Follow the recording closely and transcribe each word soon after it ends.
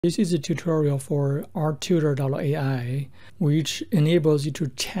This is a tutorial for RTutor.ai, which enables you to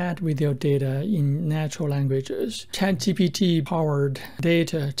chat with your data in natural languages. ChatGPT powered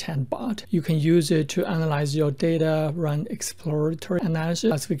data chatbot. You can use it to analyze your data, run exploratory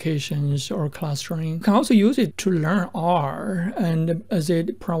analysis, classifications, or clustering. You can also use it to learn R, and as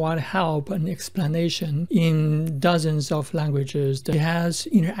it provides help and explanation in dozens of languages. It has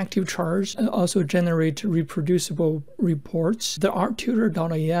interactive charts and also generate reproducible reports. The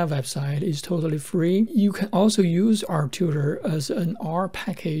RTutor.ai website is totally free. You can also use RTutor as an R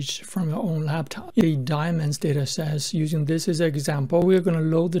package from your own laptop. The diamonds data sets, using this as an example, we're going to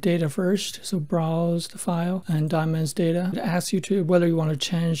load the data first. So browse the file and diamonds data. It asks you to whether you want to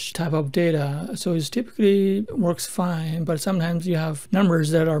change type of data. So it typically works fine, but sometimes you have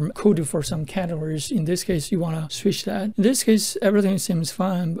numbers that are coded for some categories. In this case, you want to switch that. In this case, everything seems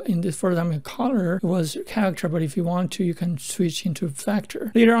fine. In this, for example, color was character, but if you want to, you can switch into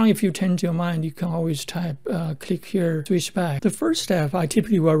vector. Later on, if you change your mind, you can always type, click here, switch back. The first step I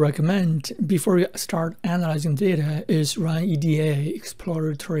typically will recommend before you start analyzing data is run EDA,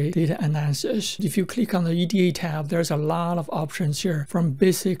 exploratory data analysis. If you click on the EDA tab, there's a lot of options here, from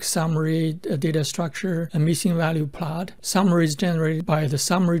basic summary, data structure, a missing value plot. Summary is generated by the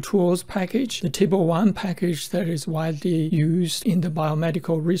summary tools package, the table 1 package that is widely used in the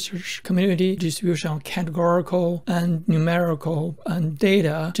biomedical research community, distribution of categorical and numerical and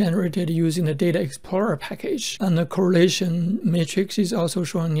data generated using the Data Explorer package. And the correlation matrix is also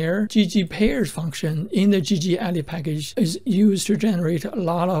shown here. GG pairs function in the GG package is used to generate a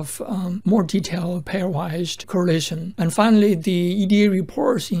lot of more detailed pairwise correlation. And finally, the EDA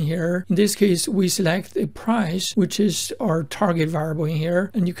reports in here. In this case, we select the price, which is our target variable in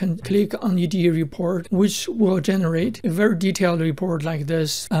here. And you can click on EDA report, which will generate a very detailed report like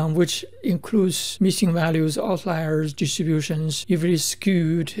this, which includes missing values, outliers, distributions. If it is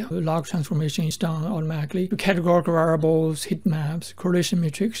skewed, log transformation is done automatically. Categorical variables, heat maps, correlation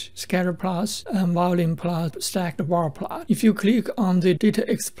matrix, scatter plots, volume plot, stacked bar plot. If you click on the Data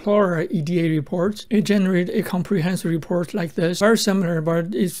Explorer EDA report, it generates a comprehensive report like this. Very similar,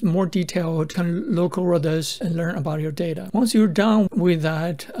 but it's more detailed. You can look over this and learn about your data. Once you're done with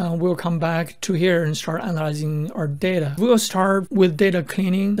that, we'll come back to here and start analyzing our data. We'll start with data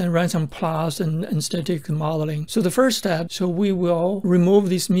cleaning, then run some plots and static modeling. So the first step, so we will remove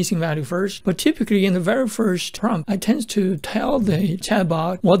this missing value first, but typically in the very first prompt, I tend to tell the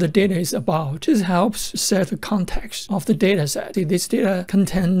chatbot what the data is about. This helps set the context of the data set. This data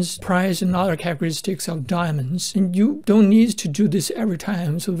contains price and other characteristics of diamonds, and you don't need to do this every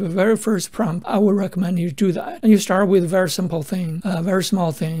time. So the very first prompt, I would recommend you do that. And you start with a very simple thing, a very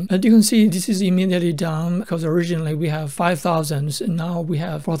small thing. As you can see, this is immediately done because originally we have 5,000 and now we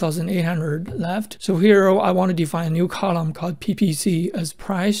have 4,800 left. So here I want to define a new column called PPC as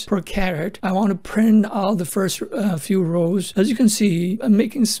price per carat. I want to print out the first few rows. As you can see, I'm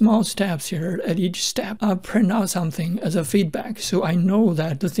making small steps here. At each step, I'll print out something as a feedback, so I know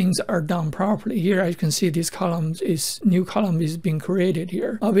that the things are done properly. Here, you can see this new column is being created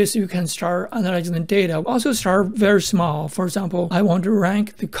here. Obviously, you can start analyzing the data. Also start very small. For example, I want to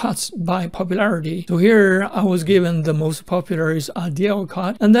rank the cuts by popularity. So here, I was given the most popular is ideal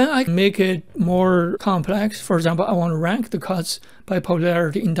cut, and then I can make it more complex. For example, I want to rank the cuts by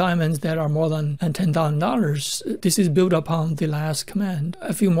popularity in diamonds that are more than $10,000. This is built upon the last command.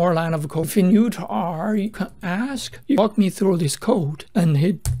 A few more lines of code. If you're new to R, you can ask, walk me through this code and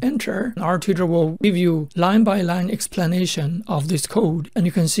hit enter. RTutor will give you line-by-line explanation of this code. And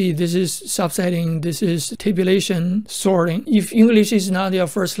you can see this is subsetting, this is tabulation, sorting. If English is not your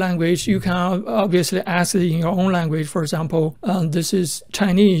first language, you can obviously ask it in your own language. For example, this is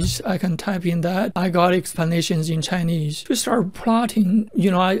Chinese. I can type in that. I got explanations in Chinese. To start plotting,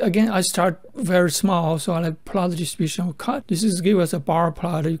 I start very small, so I plot the distribution of cut. This is give us a bar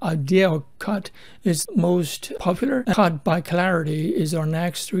plot. Ideal cut is most popular. Cut by clarity is our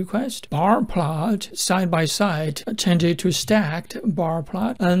next request. Bar plot side by side, change it to stacked bar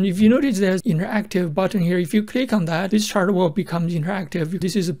plot. And if you notice there's interactive button here, if you click on that, this chart will become interactive.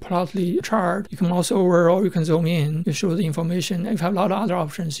 This is a plotly chart. You can also over or you can zoom in to show the information. You have a lot of other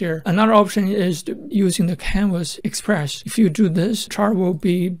options here. Another option is using the Canvas Express. If you do this, chart will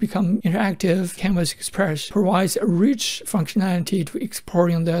become interactive if Canvas Express provides a rich functionality to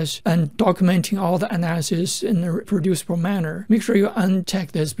exploring this and documenting all the analysis in a reproducible manner. Make sure you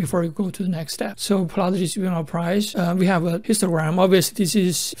uncheck this before you go to the next step. So plot the distribution of price. We have a histogram. Obviously, this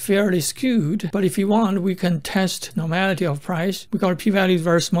is fairly skewed, but if you want, we can test normality of price. We got a p-value is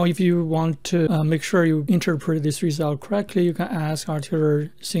very small. If you want to make sure you interpret this result correctly, you can ask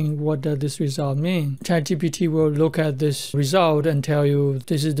RTutor saying, what does this result mean? ChatGPT will look at this result and tell you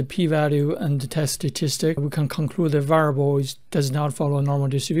this is the p-value and the test statistic. We can conclude the variable does not follow a normal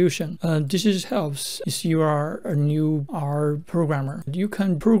distribution. This just helps if you are a new R programmer. You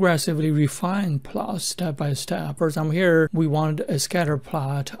can progressively refine plots step by step. For example, here we want a scatter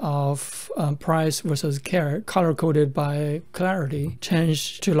plot of price versus carrot, color-coded by clarity,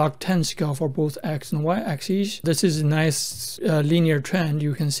 change to log 10 scale for both x and y axes. This is a nice linear trend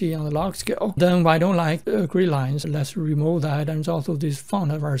you can see on the log scale. Then I don't like grid lines. Let's remove that. And also this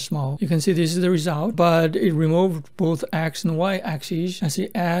font is very small. You can see this is the result, but it removed both x and y axes. I see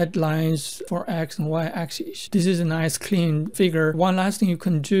add lines for x and y axes. This is a nice clean figure. One last thing you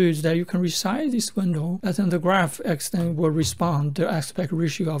can do is that you can resize this window, and then the graph extent will respond to the aspect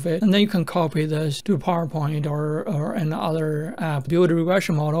ratio of it. And then you can copy this to PowerPoint or another app. Build a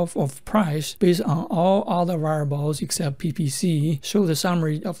regression model of price based on all other variables except PPC. Show the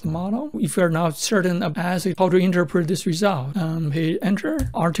summary of the model. If you're not certain of how to interpret this result, hit enter.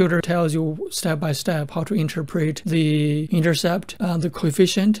 RTutor tells you step by step how to interpret the intercept, the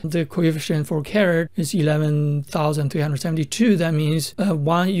coefficient. The coefficient for carrot is 11,372. That means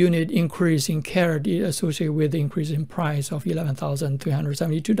 1 unit increase in carrot is associated with the increase in price of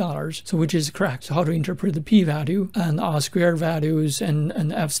 $11,372. So which is correct. So how to interpret the p-value and R squared values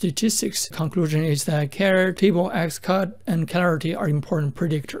and F statistics. Conclusion is that carrot, table, X cut, and clarity are important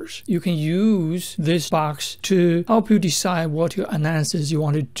predictors. You can use this box to help you decide what your analysis you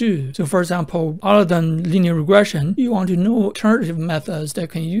want to do. So for example, other than linear regression, you want to know alternative methods that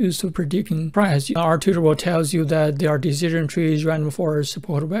can use to predicting price. RTutor will tell you that there are decision trees, random forest,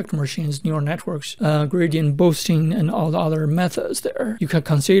 support vector machines, neural networks, gradient boosting, and all the other methods there. You can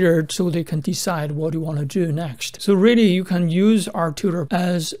consider so they can decide what you want to do next. So really, you can use RTutor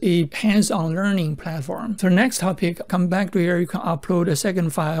as a hands-on learning platform. So next topic, come back to here, you can upload a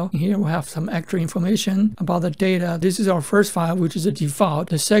second file. Here we have some extra information about the data. This is our first file, which is a default.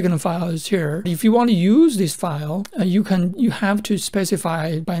 The second file is here. If you want to use this file, you have to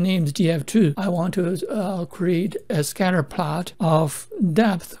specify by name df2. I want to create a scatter plot of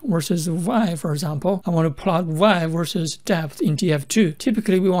depth versus y, for example. I want to plot y versus depth in df2.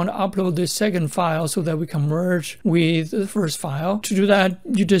 Typically, we want to upload this second file so that we can merge with the first file. To do that,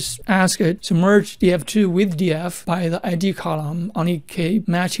 you just ask it to merge df2 with df by the ID column, only k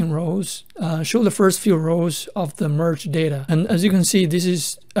matching rows. Show the first few rows of the merged data. And as you can see, this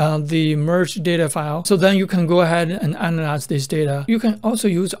is the merged data file. So then you can go ahead and analyze this data. You can also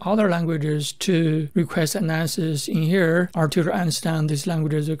use other languages to request analysis in here. RTutor understands these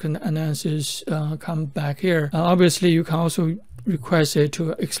languages. You can analysis come back here. Obviously, you can also request it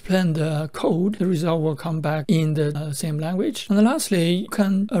to explain the code. The result will come back in the same language. And then lastly, you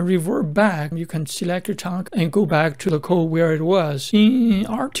can revert back. You can select a chunk and go back to the code where it was. In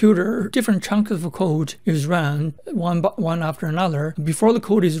RTutor, different chunks of code is run one after another. Before the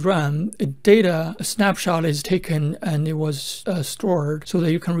code is run, a snapshot is taken and it was stored so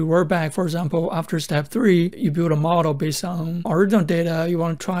that you can revert back. For example, after step 3, you build a model based on original data. You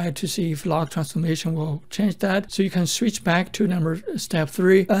want to try to see if log transformation will change that. So you can switch back to step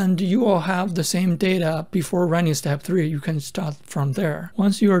 3, and you will have the same data before running step 3. You can start from there.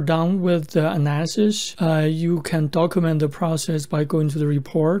 Once you are done with the analysis, you can document the process by going to the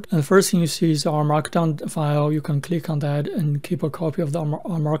report. And the first thing you see is our markdown file. You can click on that and keep a copy of the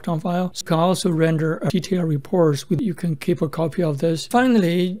markdown file. You can also render detailed reports. You can keep a copy of this.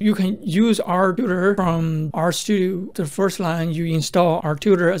 Finally, you can use RTutor from RStudio. The first line, you install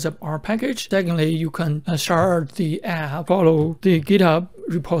RTutor as a R package. Secondly, you can start the app, follow the GitHub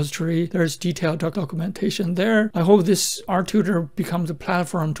repository. There's detailed documentation there. I hope this RTutor becomes a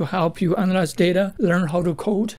platform to help you analyze data, learn how to code,